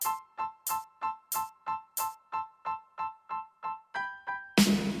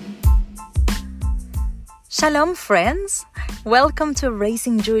Shalom, friends! Welcome to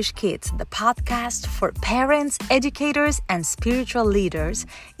Raising Jewish Kids, the podcast for parents, educators, and spiritual leaders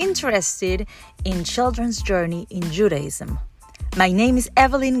interested in children's journey in Judaism. My name is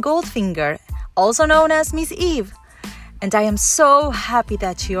Evelyn Goldfinger, also known as Miss Eve, and I am so happy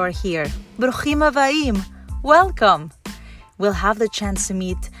that you are here. Bruchim Avaim! Welcome! We'll have the chance to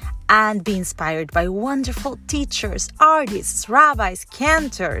meet and be inspired by wonderful teachers, artists, rabbis,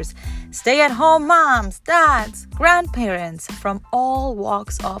 cantors, stay-at-home moms, dads, grandparents from all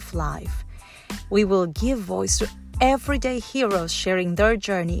walks of life. We will give voice to everyday heroes sharing their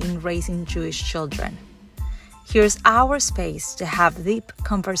journey in raising Jewish children. Here's our space to have deep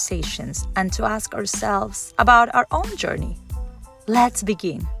conversations and to ask ourselves about our own journey. Let's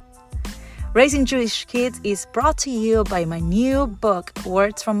begin. Raising Jewish Kids is brought to you by my new book,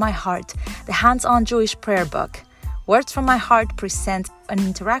 Words from My Heart, the hands-on Jewish prayer book. Words from My Heart present an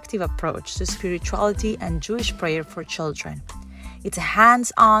interactive approach to spirituality and Jewish prayer for children. It's a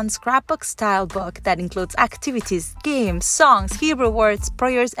hands-on scrapbook-style book that includes activities, games, songs, Hebrew words,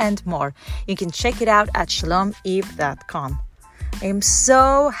 prayers, and more. You can check it out at shalomeve.com. I am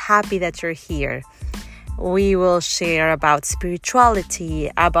so happy that you're here. We will share about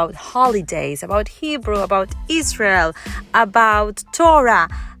spirituality, about holidays, about Hebrew, about Israel, about Torah,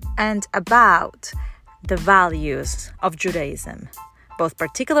 and about the values of Judaism, both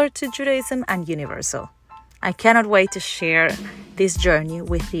particular to Judaism and universal. I cannot wait to share this journey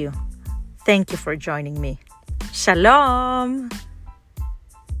with you. Thank you for joining me. Shalom!